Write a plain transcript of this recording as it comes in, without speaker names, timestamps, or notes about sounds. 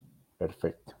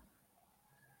Perfecto.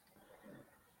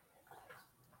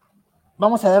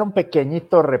 Vamos a dar un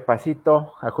pequeñito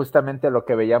repasito a justamente lo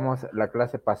que veíamos la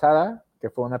clase pasada, que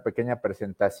fue una pequeña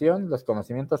presentación, los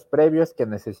conocimientos previos que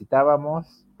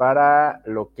necesitábamos para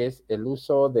lo que es el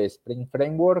uso de Spring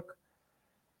Framework,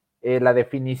 la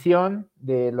definición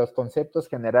de los conceptos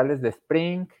generales de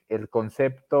Spring, el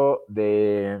concepto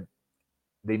de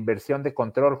inversión de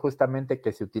control justamente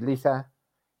que se utiliza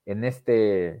en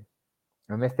este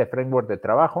framework de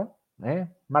trabajo,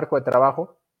 marco de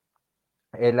trabajo,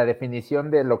 la definición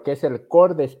de lo que es el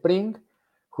core de Spring,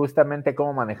 justamente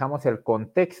cómo manejamos el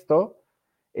contexto,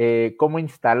 cómo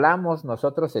instalamos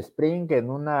nosotros Spring en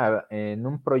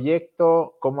un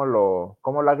proyecto, cómo lo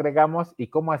agregamos y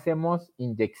cómo hacemos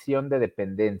inyección de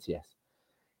dependencias.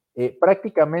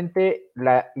 Prácticamente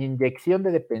la inyección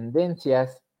de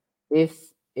dependencias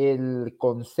es el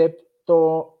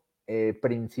concepto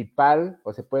principal,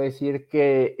 o se puede decir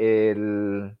que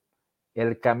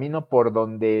el camino por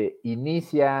donde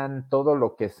inician todo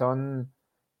lo que son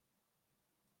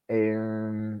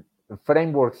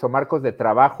frameworks o marcos de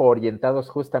trabajo orientados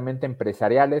justamente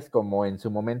empresariales, como en su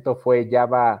momento fue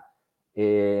Java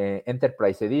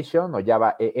Enterprise Edition o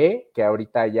Java EE, que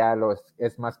ahorita ya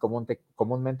es más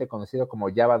comúnmente conocido como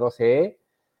Java 12E,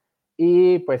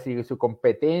 y pues si su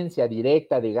competencia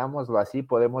directa, digámoslo así,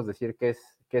 podemos decir que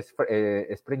es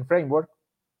Spring Framework.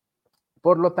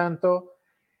 Por lo tanto,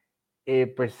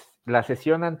 pues la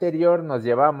sesión anterior nos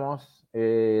llevamos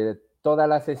toda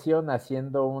la sesión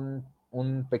haciendo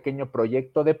un pequeño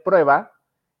proyecto de prueba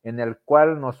en el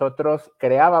cual nosotros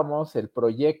creábamos el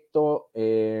proyecto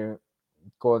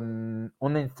con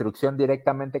una instrucción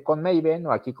directamente con Maven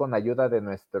o aquí con ayuda de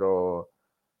nuestro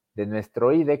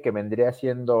IDE que vendría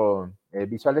siendo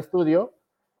Visual Studio,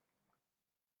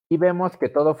 y vemos que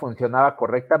todo funcionaba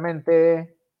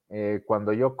correctamente.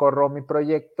 Cuando yo corro mi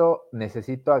proyecto,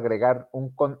 necesito crear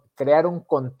un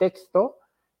contexto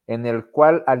en el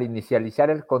cual al inicializar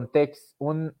el contexto,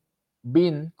 un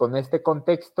bin con este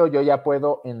contexto, yo ya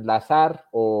puedo enlazar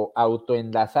o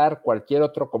autoenlazar cualquier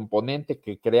otro componente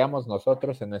que creamos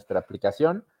nosotros en nuestra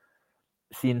aplicación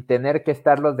sin tener que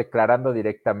estarlos declarando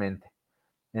directamente.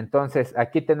 Entonces,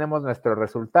 aquí tenemos nuestro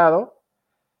resultado.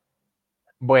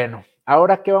 Bueno,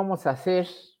 ahora, ¿qué vamos a hacer?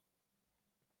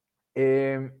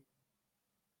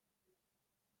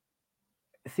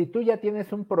 Si tú ya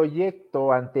tienes un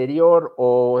proyecto anterior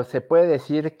o se puede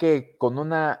decir que con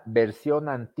una versión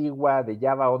antigua de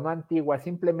Java o no antigua,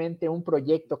 simplemente un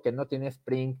proyecto que no tiene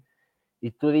Spring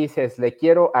y tú dices, le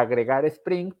quiero agregar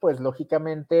Spring, pues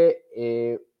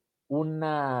lógicamente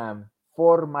una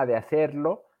forma de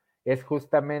hacerlo es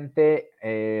justamente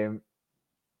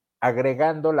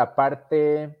agregando la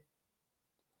parte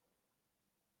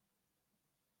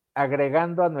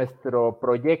agregando a nuestro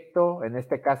proyecto, en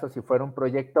este caso si fuera un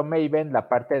proyecto Maven, la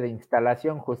parte de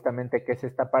instalación, justamente que es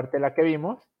esta parte la que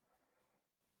vimos,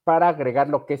 para agregar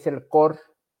lo que es el core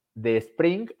de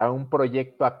Spring a un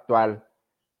proyecto actual.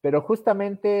 Pero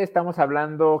justamente estamos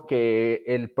hablando que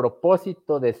el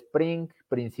propósito de Spring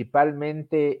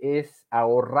principalmente es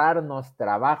ahorrarnos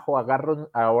trabajo,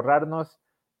 ahorrarnos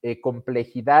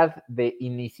complejidad de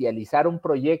inicializar un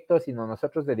proyecto, sino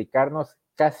nosotros dedicarnos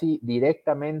casi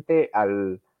directamente a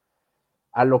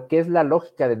lo que es la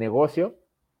lógica de negocio.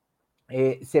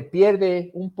 Se pierde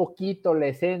un poquito la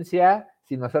esencia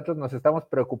si nosotros nos estamos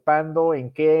preocupando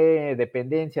en qué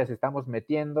dependencias estamos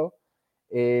metiendo.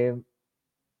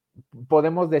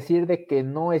 Podemos decir de que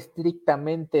no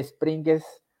estrictamente Spring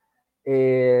es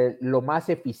lo más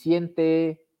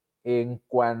eficiente en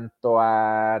cuanto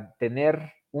a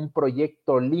tener un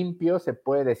proyecto limpio, se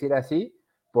puede decir así,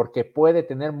 porque puede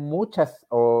tener muchas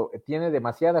o tiene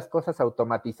demasiadas cosas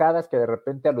automatizadas que de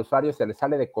repente al usuario se le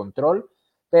sale de control,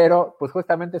 pero pues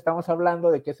justamente estamos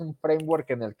hablando de que es un framework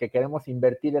en el que queremos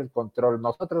invertir el control,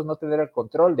 nosotros no tener el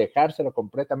control, dejárselo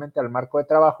completamente al marco de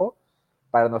trabajo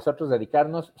para nosotros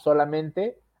dedicarnos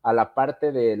solamente a la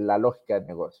parte de la lógica de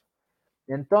negocio.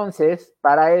 Entonces,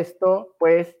 para esto,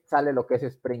 pues sale lo que es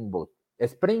Spring Boot.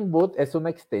 Spring Boot es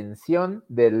una extensión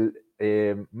del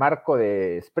marco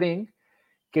de Spring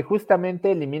que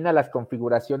justamente elimina las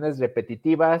configuraciones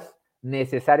repetitivas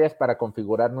necesarias para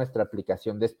configurar nuestra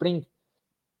aplicación de Spring.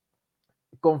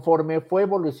 Conforme fue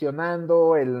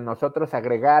evolucionando el nosotros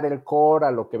agregar el core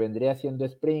a lo que vendría siendo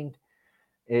Spring,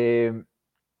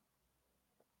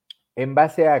 en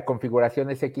base a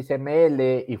configuraciones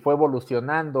XML y fue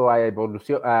evolucionando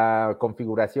a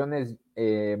configuraciones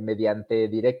mediante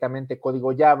directamente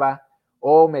código Java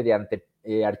o mediante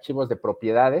archivos de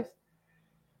propiedades,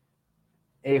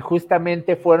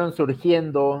 justamente fueron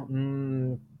surgiendo,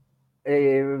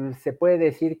 se puede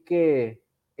decir que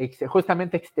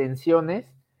justamente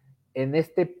extensiones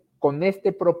con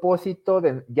este propósito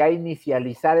de ya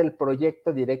inicializar el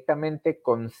proyecto directamente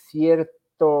con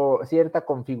cierta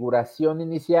configuración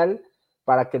inicial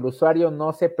para que el usuario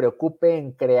no se preocupe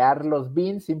en crear los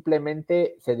beans,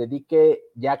 simplemente se dedique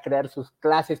ya a crear sus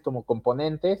clases como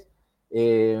componentes,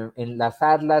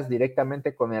 enlazarlas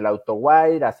directamente con el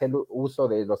AutoWire, hacer uso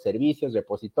de los servicios,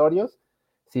 repositorios,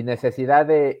 sin necesidad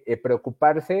de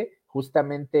preocuparse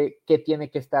justamente qué tiene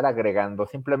que estar agregando.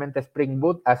 Simplemente Spring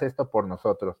Boot hace esto por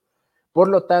nosotros. Por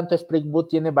lo tanto, Spring Boot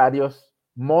tiene varios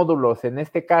módulos. En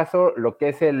este caso, lo que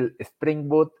es el Spring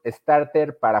Boot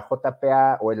Starter para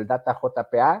JPA o el Data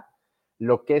JPA,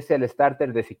 lo que es el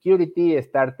Starter de Security,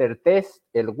 Starter Test,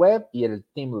 el Web y el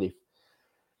Team Leaf.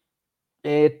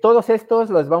 Todos estos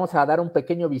los vamos a dar un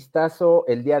pequeño vistazo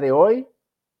el día de hoy.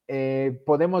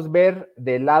 Podemos ver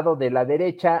del lado de la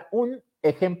derecha un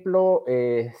ejemplo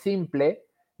simple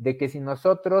de que si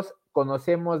nosotros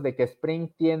conocemos de que Spring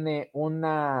tiene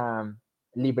una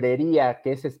librería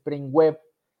que es Spring Web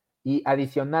y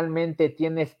adicionalmente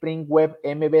tiene Spring Web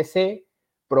MVC,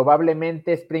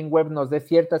 probablemente Spring Web nos dé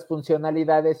ciertas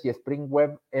funcionalidades y Spring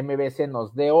Web MVC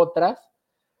nos dé otras,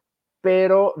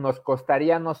 pero nos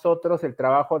costaría a nosotros el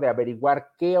trabajo de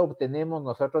averiguar qué obtenemos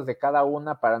nosotros de cada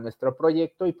una para nuestro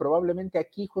proyecto y probablemente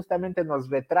aquí justamente nos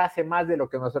retrase más de lo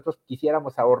que nosotros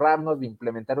quisiéramos ahorrarnos de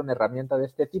implementar una herramienta de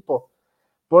este tipo.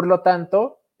 Por lo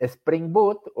tanto, Spring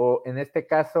Boot, o en este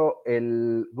caso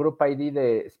el Group ID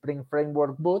de Spring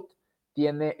Framework Boot,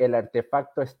 tiene el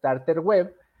artefacto Starter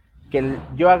Web, que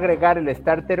yo agregar el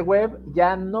Starter Web,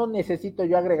 ya no necesito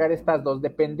yo agregar estas dos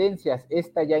dependencias.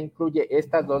 Esta ya incluye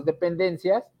estas dos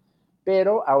dependencias,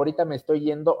 pero ahorita me estoy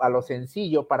yendo a lo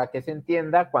sencillo para que se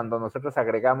entienda cuando nosotros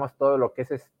agregamos todo lo que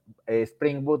es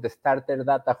Spring Boot Starter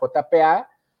Data JPA,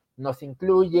 nos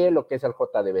incluye lo que es el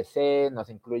JDBC, nos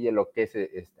incluye lo que es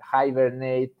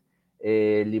Hibernate,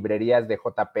 librerías de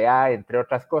JPA, entre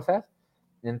otras cosas.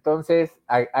 Entonces,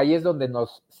 ahí es donde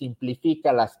nos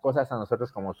simplifica las cosas a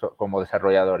nosotros como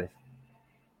desarrolladores.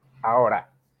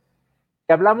 Ahora,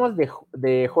 si hablamos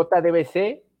de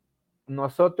JDBC,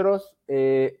 nosotros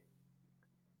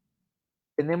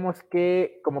tenemos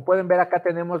que, como pueden ver acá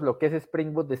tenemos lo que es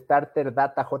Spring Boot de Starter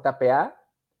Data JPA.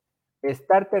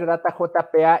 Starter Data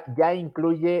JPA ya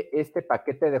incluye este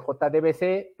paquete de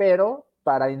JDBC, pero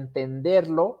para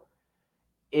entenderlo,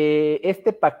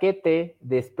 este paquete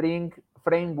de Spring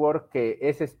Framework que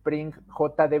es Spring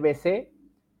JDBC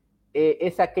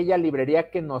es aquella librería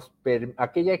que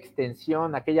aquella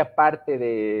extensión, aquella parte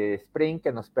de Spring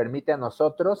que nos permite a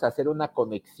nosotros hacer una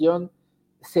conexión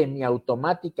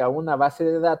semiautomática a una base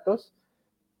de datos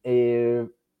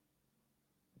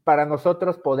para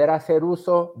nosotros poder hacer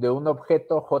uso de un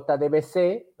objeto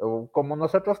JDBC o como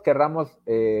nosotros querramos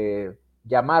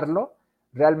llamarlo.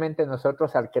 Realmente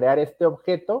nosotros al crear este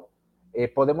objeto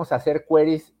podemos hacer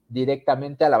queries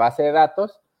directamente a la base de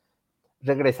datos.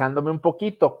 Regresándome un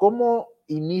poquito, ¿cómo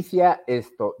inicia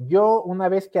esto? Yo una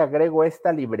vez que agrego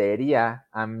esta librería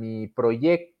a mi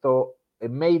proyecto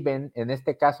Maven, en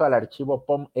este caso al archivo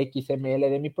POM XML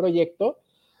de mi proyecto,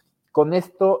 con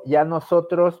esto ya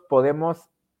nosotros podemos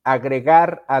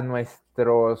agregar a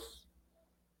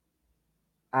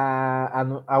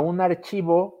un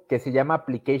archivo que se llama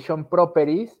Application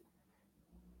Properties,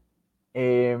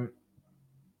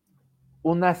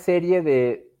 una serie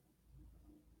de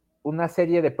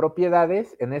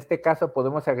propiedades. En este caso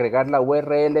podemos agregar la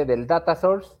URL del data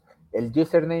source, el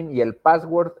username y el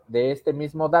password de este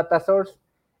mismo data source,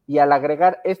 y al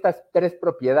agregar estas tres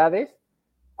propiedades,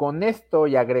 con esto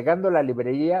y agregando la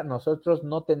librería, nosotros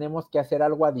no tenemos que hacer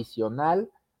algo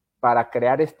adicional para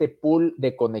crear este pool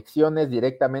de conexiones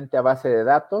directamente a base de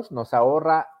datos. Nos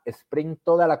ahorra Spring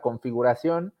toda la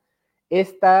configuración.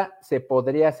 Esta se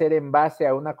podría hacer en base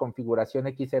a una configuración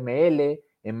XML,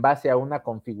 en base a una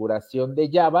configuración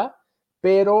de Java,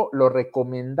 pero lo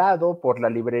recomendado por la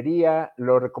librería,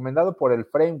 lo recomendado por el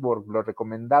framework, lo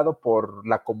recomendado por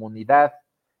la comunidad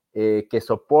que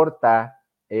soporta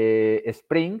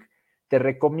Spring, te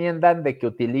recomiendan de que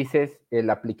utilices el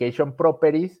Application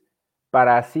Properties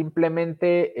para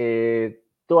simplemente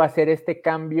tú hacer este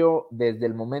cambio desde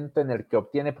el momento en el que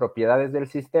obtiene propiedades del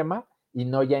sistema y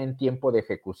no ya en tiempo de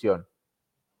ejecución.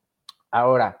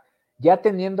 Ahora, ya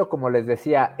teniendo, como les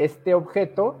decía, este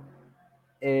objeto,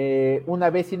 una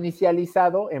vez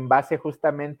inicializado, en base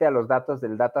justamente a los datos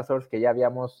del data source que ya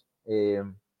habíamos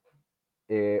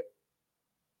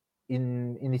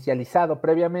inicializado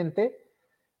previamente,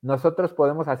 nosotros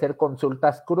podemos hacer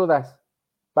consultas crudas.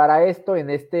 Para esto, en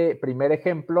este primer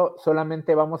ejemplo,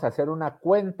 solamente vamos a hacer una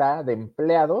cuenta de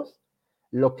empleados.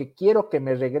 Lo que quiero que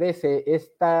me regrese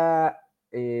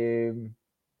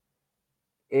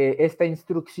esta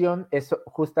instrucción es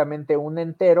justamente un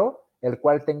entero, el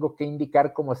cual tengo que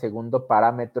indicar como segundo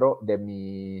parámetro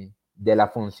de la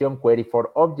función query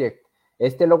for object.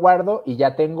 Este lo guardo y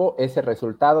ya tengo ese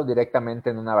resultado directamente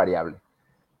en una variable.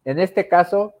 En este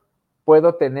caso,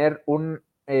 puedo tener una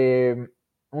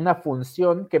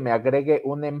función que me agregue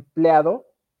un empleado,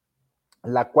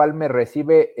 la cual me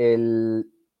recibe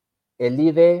el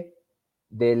ID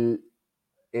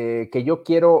que yo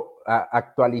quiero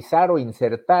actualizar o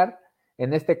insertar.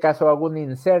 En este caso hago un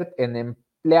insert en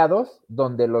empleados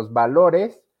donde los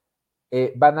valores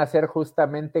van a ser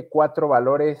justamente 4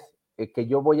 valores que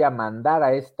yo voy a mandar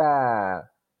a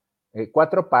esta,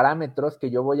 4 parámetros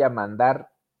que yo voy a mandar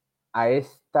a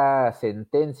esta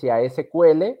sentencia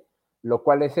SQL, lo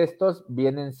cual es estos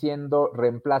vienen siendo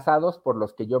reemplazados por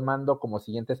los que yo mando como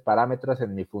siguientes parámetros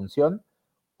en mi función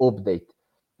update.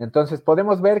 Entonces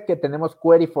podemos ver que tenemos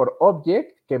query for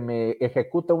object, que me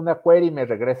ejecuta una query y me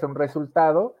regresa un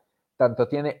resultado. Tanto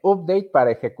tiene update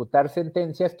para ejecutar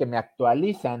sentencias que me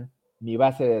actualizan mi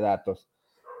base de datos.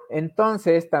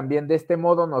 Entonces, también de este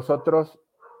modo nosotros,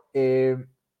 ¿qué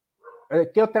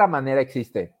otra manera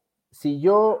existe? Si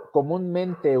yo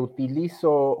comúnmente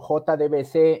utilizo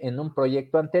JDBC en un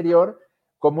proyecto anterior,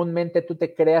 comúnmente tú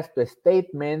te creas tu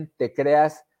statement, te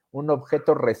creas un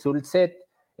objeto result set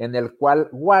en el cual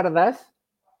guardas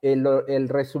el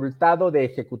resultado de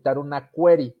ejecutar una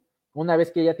query. Una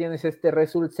vez que ya tienes este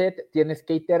result set, tienes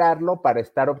que iterarlo para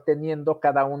estar obteniendo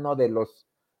cada uno de los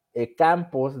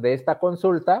campos de esta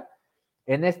consulta.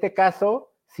 En este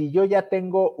caso, si yo ya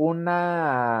tengo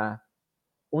una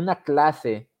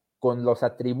clase con los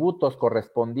atributos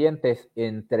correspondientes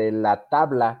entre la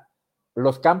tabla,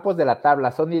 los campos de la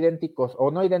tabla son idénticos o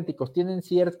no idénticos, tienen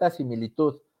cierta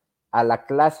similitud a la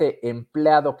clase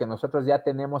empleado que nosotros ya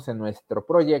tenemos en nuestro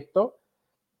proyecto,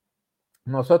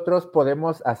 nosotros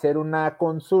podemos hacer una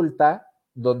consulta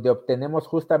donde obtenemos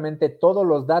justamente todos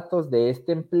los datos de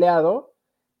este empleado,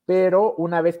 pero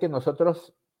una vez que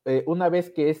nosotros, una vez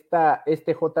que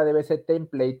este JDBC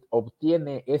template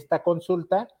obtiene esta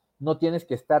consulta, no tienes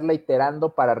que estarla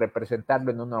iterando para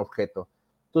representarlo en un objeto.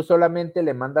 Tú solamente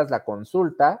le mandas la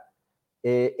consulta.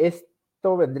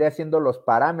 Esto vendría siendo los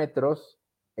parámetros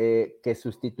que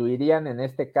sustituirían en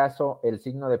este caso el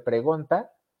signo de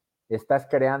pregunta. Estás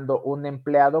creando un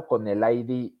empleado con el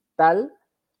ID tal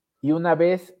y una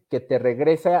vez que te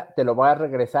regresa, te lo va a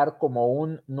regresar como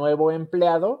un nuevo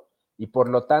empleado y por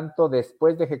lo tanto,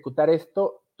 después de ejecutar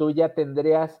esto, tú ya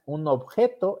tendrías un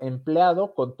objeto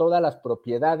empleado con todas las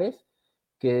propiedades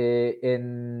que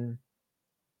en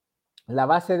la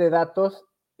base de datos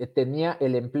tenía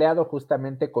el empleado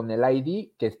justamente con el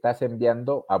ID que estás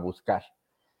enviando a buscar.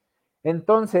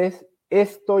 Entonces,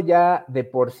 esto ya de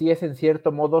por sí es en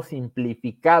cierto modo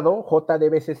simplificado,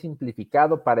 JDBC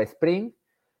simplificado para Spring,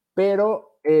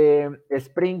 pero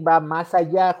Spring va más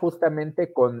allá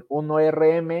justamente con un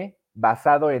ORM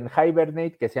basado en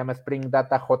Hibernate que se llama Spring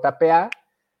Data JPA,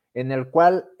 en el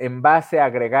cual en base a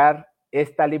agregar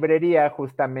esta librería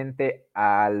justamente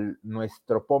a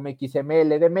nuestro POM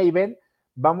XML de Maven,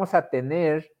 vamos a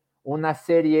tener una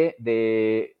serie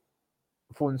de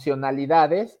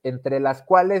funcionalidades entre las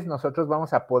cuales nosotros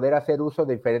vamos a poder hacer uso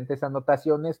de diferentes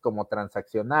anotaciones como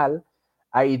transaccional,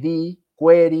 ID,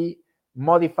 query,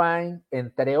 modifying,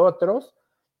 entre otros.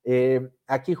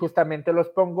 Aquí justamente los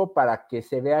pongo para que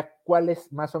se vea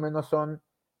cuáles más o menos son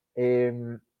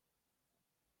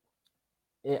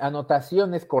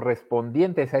anotaciones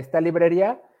correspondientes a esta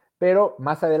librería, pero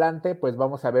más adelante pues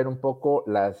vamos a ver un poco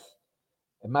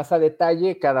más a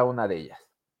detalle cada una de ellas.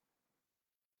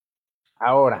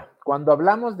 Ahora, cuando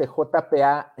hablamos de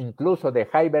JPA, incluso de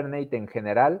Hibernate en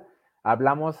general,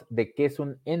 hablamos de qué es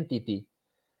un entity.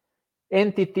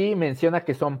 Entity menciona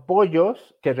que son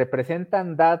pollos que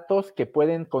representan datos que se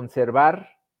pueden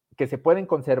conservar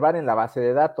en la base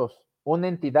de datos. Una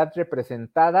entidad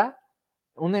representa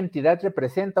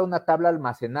una tabla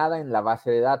almacenada en la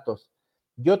base de datos.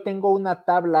 Yo tengo una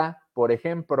tabla, por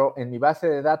ejemplo, en mi base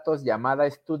de datos llamada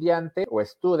estudiante o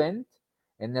student,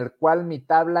 en el cual mi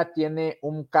tabla tiene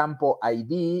un campo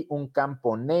ID, un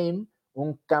campo name,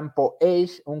 un campo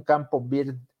age, un campo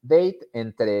birth date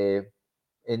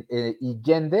y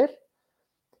gender.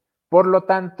 Por lo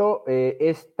tanto,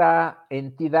 esta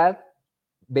entidad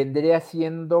vendría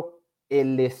siendo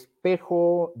el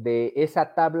espejo de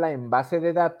esa tabla en base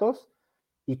de datos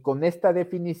y con esta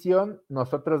definición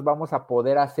nosotros vamos a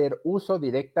poder hacer uso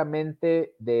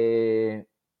directamente de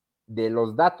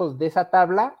los datos de esa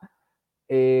tabla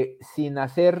sin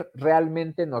hacer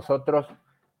realmente nosotros,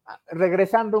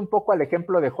 regresando un poco al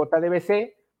ejemplo de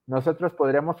JDBC, nosotros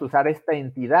podríamos usar esta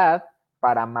entidad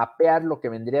para mapear lo que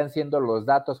vendrían siendo los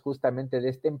datos justamente de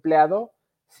este empleado,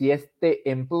 si este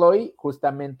employee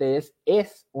justamente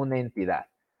es una entidad.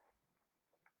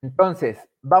 Entonces,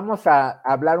 vamos a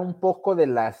hablar un poco de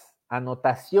las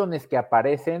anotaciones que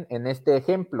aparecen en este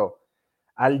ejemplo.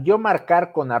 Al yo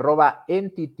marcar con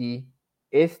 @entity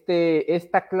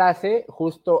esta clase,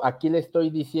 justo aquí le estoy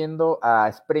diciendo a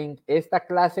Spring, esta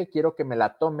clase quiero que me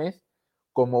la tomes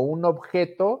como un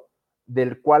objeto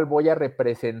del cual voy a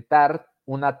representar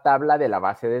una tabla de la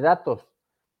base de datos.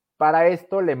 Para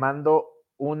esto le mando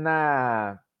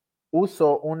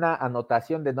uso una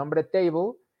anotación de nombre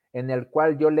table en el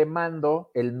cual yo le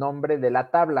mando el nombre de la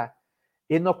tabla.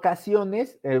 En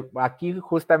ocasiones, aquí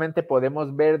justamente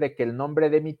podemos ver de que el nombre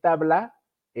de mi tabla,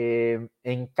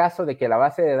 en caso de que la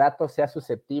base de datos sea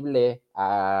susceptible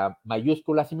a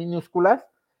mayúsculas y minúsculas,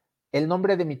 el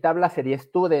nombre de mi tabla sería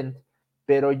student,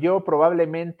 pero yo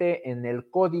probablemente en el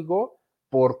código,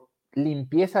 por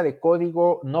limpieza de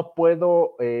código, no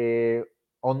puedo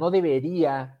o no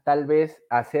debería tal vez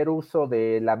hacer uso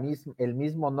de el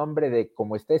mismo nombre de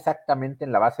como está exactamente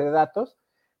en la base de datos,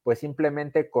 pues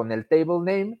simplemente con el table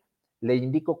name le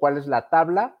indico cuál es la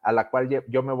tabla a la cual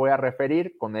yo me voy a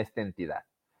referir con esta entidad.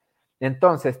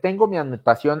 Entonces, tengo mi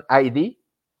anotación ID,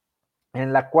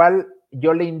 en la cual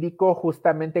yo le indico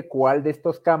justamente cuál de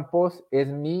estos campos es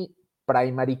mi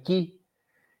primary key.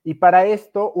 Y para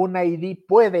esto, un ID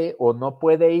puede o no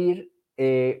puede ir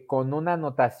con una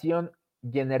anotación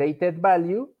generated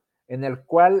value, en el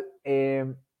cual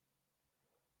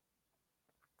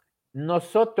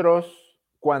nosotros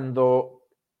cuando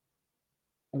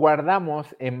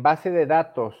guardamos en base de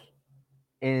datos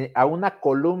a una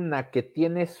columna que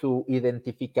tiene su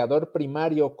identificador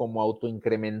primario como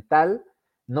autoincremental,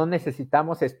 no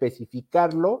necesitamos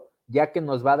especificarlo, ya que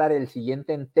nos va a dar el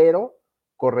siguiente entero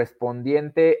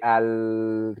correspondiente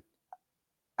al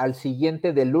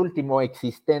siguiente del último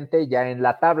existente ya en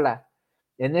la tabla.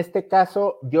 En este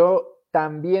caso, yo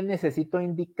también necesito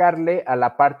indicarle a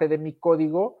la parte de mi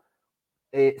código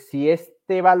si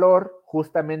este valor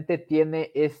justamente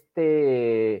tiene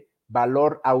este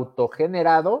valor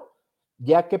autogenerado,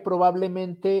 ya que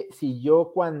probablemente si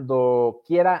yo cuando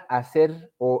quiera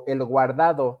hacer o el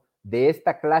guardado de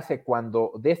esta clase,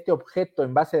 de este objeto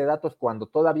en base de datos, cuando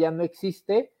todavía no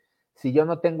existe, si yo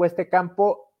no tengo este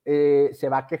campo, se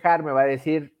va a quejar, me va a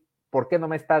decir, ¿por qué no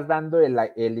me estás dando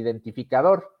el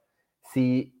identificador?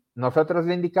 Si nosotros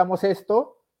le indicamos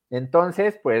esto,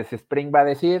 entonces, pues Spring va a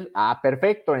decir,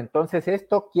 perfecto, entonces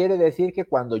esto quiere decir que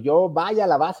cuando yo vaya a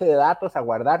la base de datos a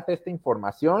guardarte esta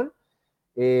información,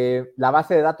 la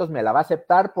base de datos me la va a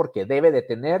aceptar porque debe de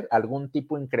tener algún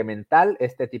tipo incremental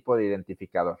este tipo de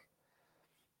identificador.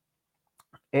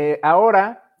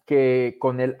 Ahora que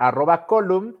con el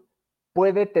 @column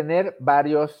puede tener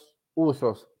varios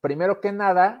usos. Primero que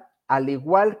nada, al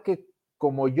igual que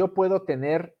como yo puedo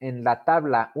tener en la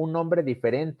tabla un nombre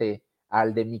diferente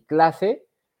al de mi clase,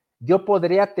 yo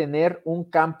podría tener un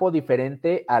campo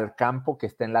diferente al campo que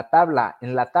está en la tabla.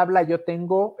 En la tabla yo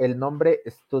tengo el nombre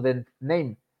student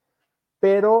name,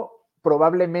 pero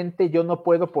probablemente yo no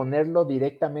puedo ponerlo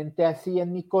directamente así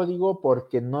en mi código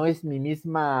porque no es mi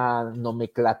misma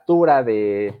nomenclatura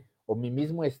o mi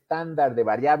mismo estándar de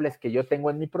variables que yo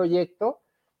tengo en mi proyecto.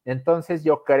 Entonces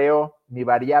yo creo mi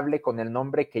variable con el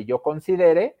nombre que yo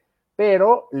considere,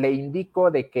 pero le indico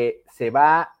de que se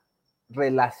va a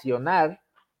relacionar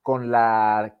con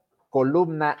la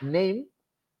columna name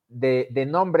de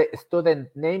nombre student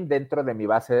name dentro de mi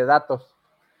base de datos.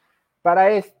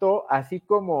 Para esto, así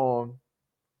como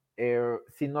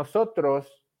si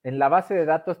nosotros en la base de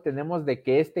datos tenemos de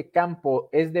que este campo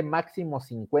es de máximo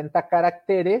 50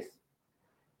 caracteres,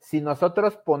 si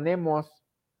nosotros ponemos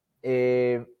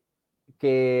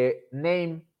que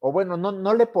name, o bueno,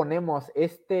 no le ponemos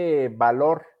este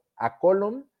valor a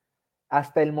column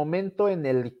hasta el momento en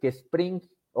el que Spring,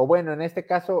 o bueno, en este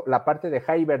caso la parte de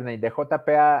Hibernate, de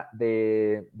JPA,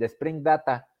 de Spring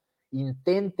Data,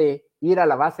 intente ir a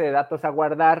la base de datos a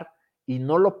guardar y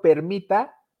no lo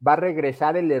permita, va a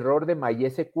regresar el error de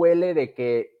MySQL de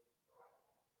que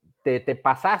te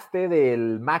pasaste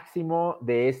del máximo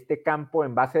de este campo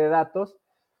en base de datos.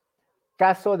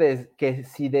 Caso de que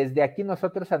si desde aquí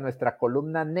nosotros a nuestra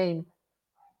columna name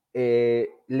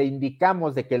le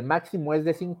indicamos de que el máximo es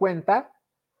de 50,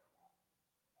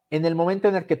 en el momento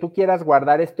en el que tú quieras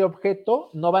guardar este objeto,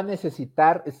 no va a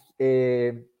necesitar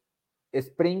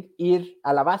Spring ir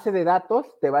a la base de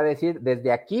datos, te va a decir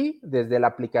desde aquí, desde la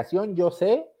aplicación, yo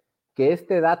sé que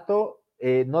este dato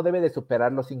no debe de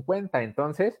superar los 50,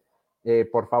 entonces,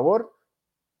 por favor,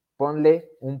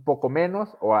 ponle un poco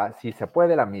menos o si se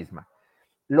puede la misma.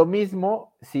 Lo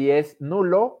mismo si es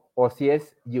nulo, o si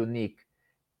es unique.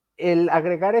 El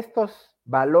agregar estos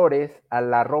valores a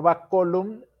la arroba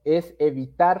column es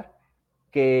evitar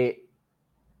que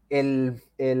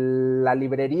la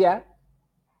librería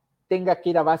tenga que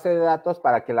ir a base de datos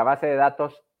para que la base de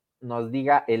datos nos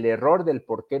diga el error del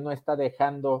por qué no está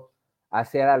dejando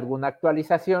hacer alguna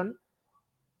actualización.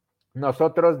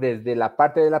 Nosotros desde la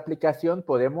parte de la aplicación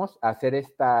podemos hacer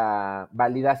esta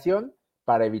validación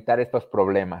para evitar estos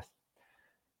problemas.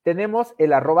 Tenemos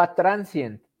el arroba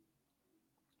transient.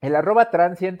 El arroba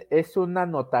transient es una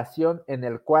notación en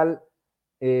el cual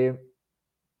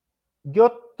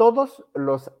yo todos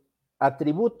los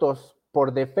atributos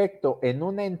por defecto en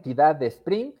una entidad de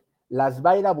Spring las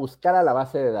va a ir a buscar a la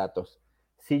base de datos.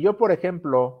 Si yo, por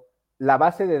ejemplo, la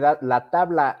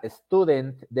tabla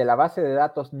student de la base de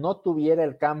datos no tuviera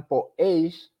el campo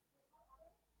age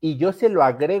y yo se lo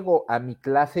agrego a mi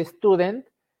clase student,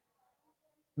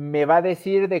 me va a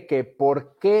decir de que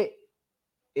por qué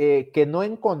que no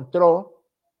encontró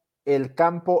el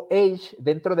campo age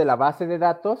dentro de la base de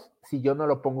datos si yo no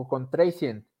lo pongo con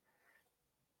transient.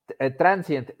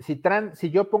 Transient. Si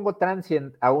yo pongo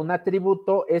transient a un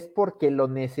atributo es porque lo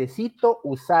necesito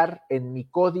usar en mi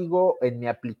código, en mi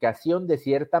aplicación de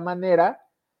cierta manera,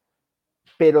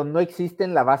 pero no existe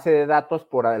en la base de datos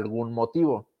por algún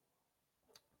motivo.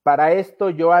 Para esto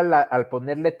yo al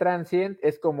ponerle transient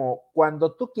es como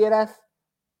cuando tú quieras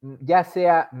ya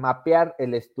sea mapear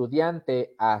el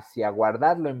estudiante hacia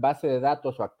guardarlo en base de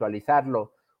datos o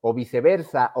actualizarlo, o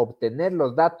viceversa, obtener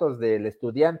los datos del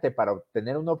estudiante para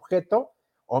obtener un objeto,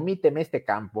 omíteme este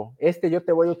campo. Yo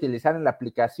te voy a utilizar en la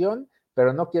aplicación,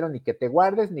 pero no quiero ni que te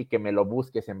guardes ni que me lo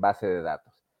busques en base de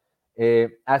datos.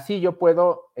 Así yo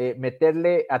puedo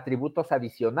meterle atributos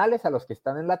adicionales a los que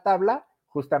están en la tabla,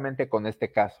 justamente con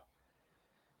este caso.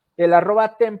 El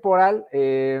arroba temporal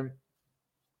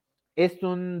es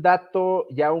un dato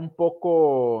ya un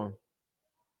poco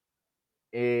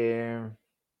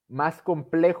más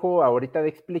complejo ahorita de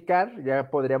explicar. Ya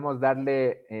podríamos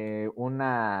darle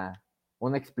una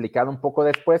explicada un poco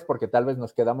después, porque tal vez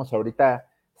nos quedamos ahorita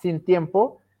sin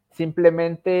tiempo.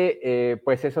 Simplemente,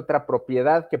 pues es otra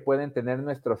propiedad que pueden tener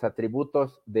nuestros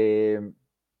atributos de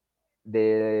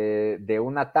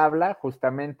una tabla,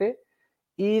 justamente.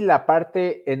 Y la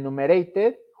parte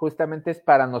enumerated, justamente es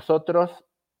para nosotros.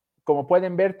 Como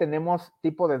pueden ver, tenemos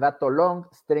tipo de dato long,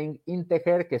 string,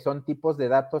 integer, que son tipos de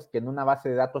datos que en una base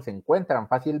de datos se encuentran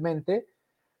fácilmente,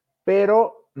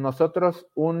 pero nosotros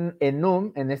un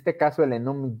enum, en este caso el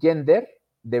enum gender,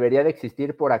 debería de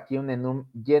existir por aquí un enum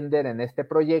gender en este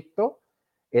proyecto,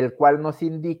 el cual nos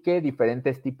indique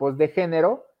diferentes tipos de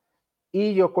género,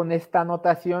 y yo con esta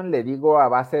anotación le digo a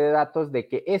base de datos de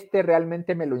que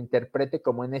realmente me lo interprete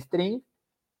como en string,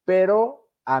 pero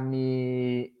a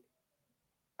mi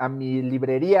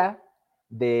librería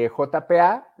de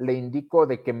JPA le indico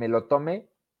de que me lo tome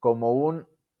como un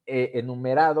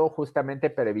enumerado, justamente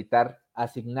para evitar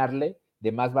asignarle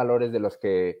de más valores de los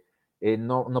que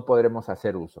no podremos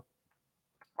hacer uso.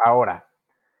 Ahora,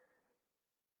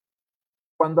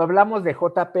 cuando hablamos de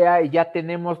JPA y ya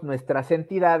tenemos nuestras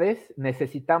entidades,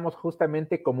 necesitamos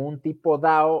justamente como un tipo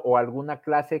DAO o alguna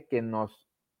clase que nos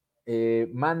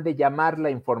mande llamar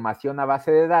la información a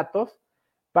base de datos.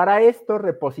 Para esto,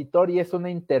 repository es una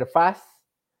interfaz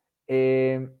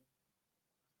que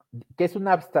es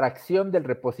una abstracción del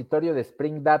repositorio de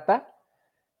Spring Data.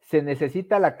 Se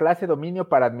necesita la clase dominio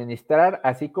para administrar,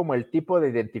 así como el tipo de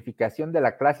identificación de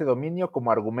la clase dominio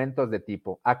como argumentos de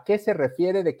tipo. ¿A qué se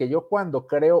refiere de que yo cuando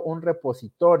creo un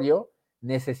repositorio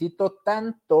necesito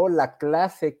tanto la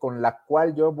clase con la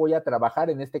cual yo voy a trabajar,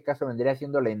 en este caso vendría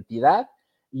siendo la entidad,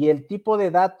 y el tipo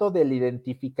de dato del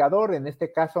identificador, en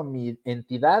este caso mi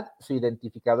entidad, su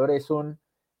identificador es un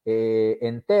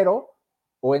entero,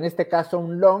 o en este caso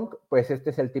un long, pues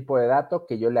este es el tipo de dato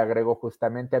que yo le agrego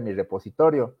justamente a mi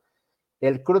repositorio.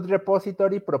 El CRUD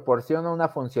repository proporciona una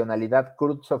funcionalidad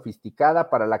CRUD sofisticada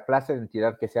para la clase de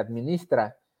entidad que se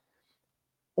administra.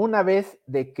 Una vez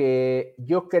de que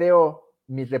yo creo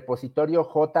mi repositorio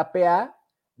JPA,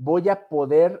 voy a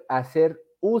poder hacer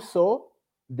uso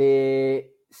de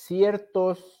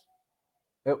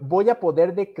voy a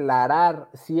poder declarar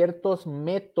ciertos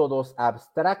métodos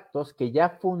abstractos que ya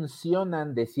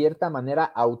funcionan de cierta manera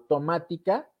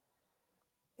automática,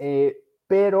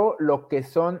 pero lo que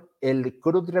son el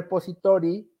CRUD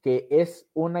repository, que es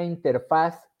una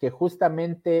interfaz que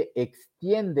justamente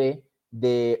extiende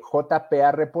de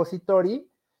JPA repository,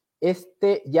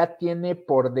 ya tiene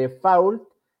por default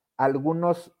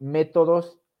algunos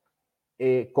métodos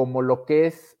como lo que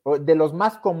es de los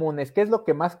más comunes. ¿Qué es lo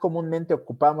que más comúnmente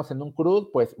ocupamos en un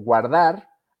CRUD? Pues guardar,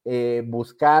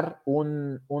 buscar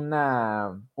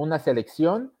una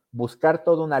selección, buscar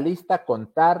toda una lista,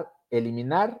 contar,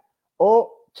 eliminar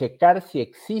o checar si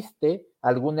existe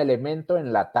algún elemento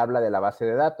en la tabla de la base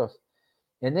de datos.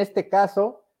 En este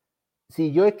caso,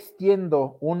 si yo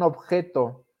extiendo un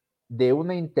objeto de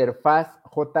una interfaz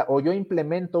J o yo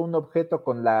implemento un objeto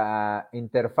con la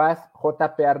interfaz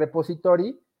JPA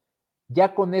Repository,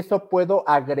 ya con eso puedo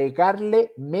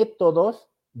agregarle métodos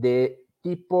de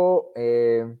tipo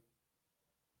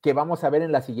que vamos a ver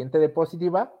en la siguiente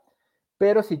diapositiva,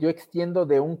 pero si yo extiendo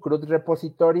de un CRUD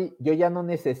repository, yo ya no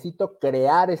necesito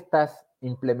crear estas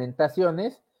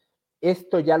implementaciones,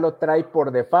 esto ya lo trae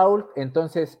por default,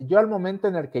 entonces yo al momento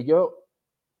en el que yo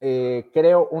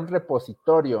creo un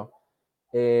repositorio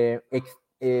eh,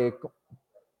 eh,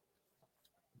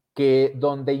 que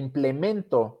donde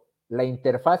implemento la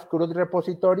interfaz CRUD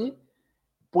repository,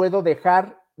 puedo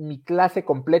dejar mi clase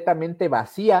completamente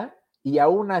vacía y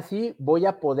aún así voy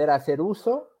a poder hacer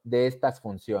uso de estas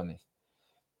funciones.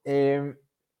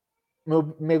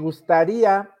 Me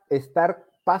gustaría estar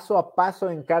paso a paso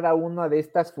en cada una de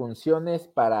estas funciones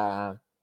para